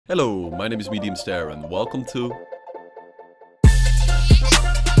Hello, my name is Medium Stare and welcome to...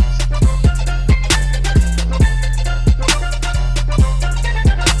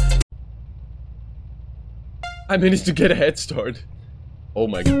 I managed to get a head start. Oh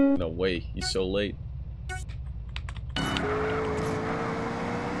my god, no way, he's so late.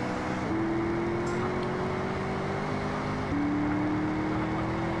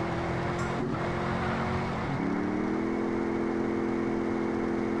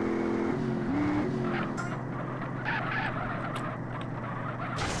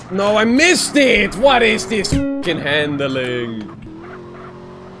 No, I missed it! What is this fucking handling?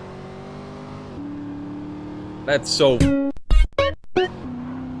 That's so...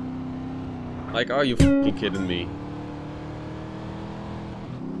 Like, are you fucking kidding me?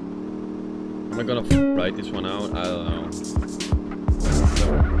 Am I gonna write this one out? I don't know.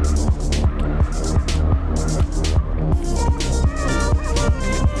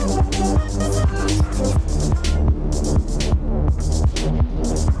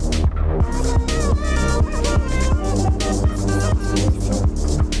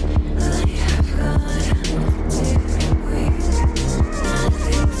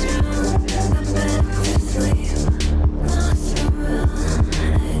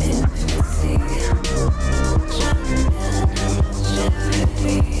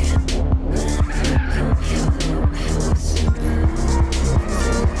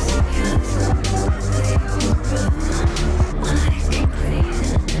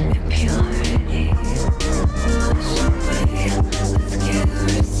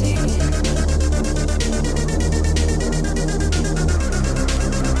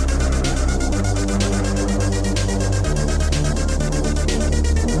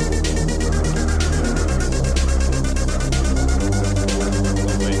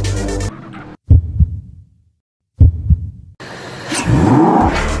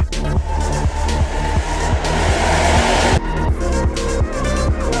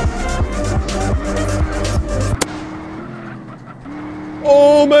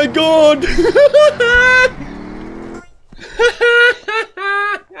 Oh my god!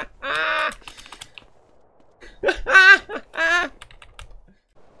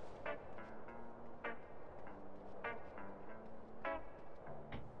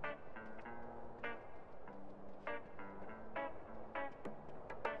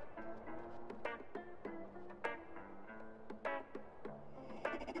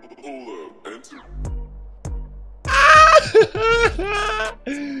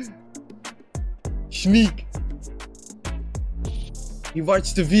 Sneak! He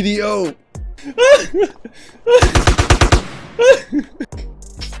watched the video!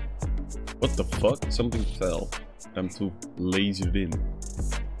 What the fuck? Something fell. I'm too lasered in.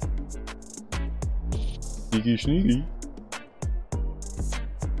 Sneaky sneaky.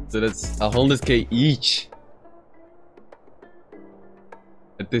 So that's 100k each.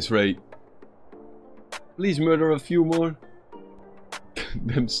 At this rate. Please murder a few more.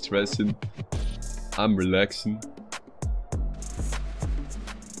 Them stressing. I'm relaxing.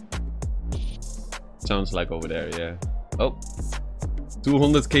 Sounds like over there, yeah. Oh.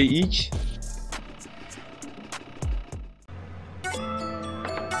 200k each.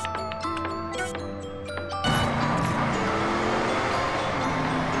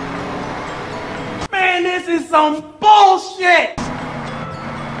 Man, this is some bullshit!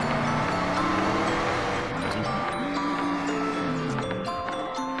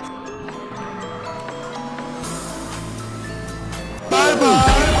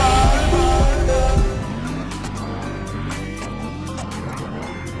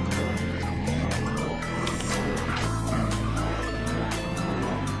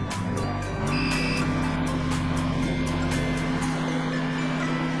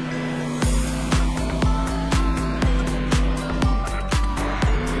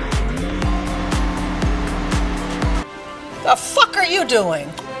 The fuck are you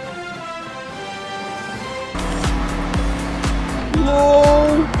doing?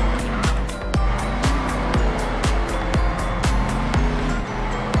 No.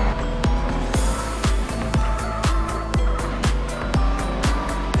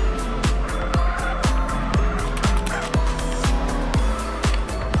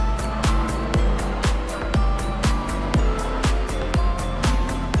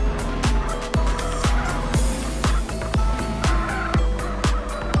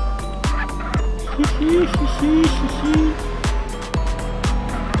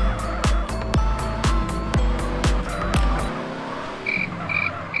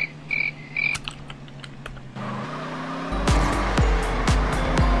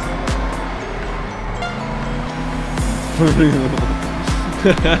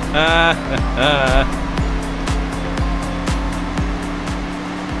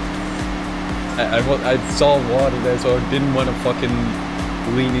 I saw water there, so I didn't want to fucking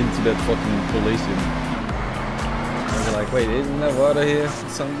lean into that fucking collision. I was like, wait, isn't there water here or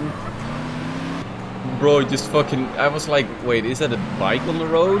something? Bro, just fucking, I was like, wait, is that a bike on the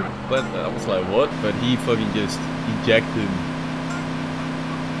road? But I was like, what? But he fucking just ejected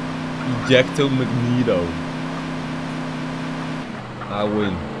Ejecto Magneto. I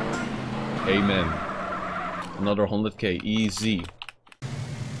win. Amen. Another 100k, easy.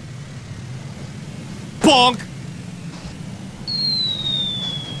 Bonk!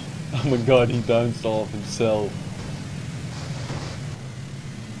 Oh my god, he bounced off himself.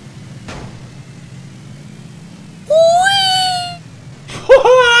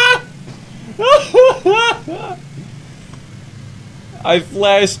 I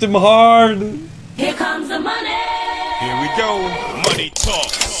flashed him hard. Here comes the money. Here we go. Money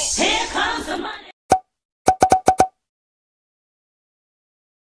talk. Here comes the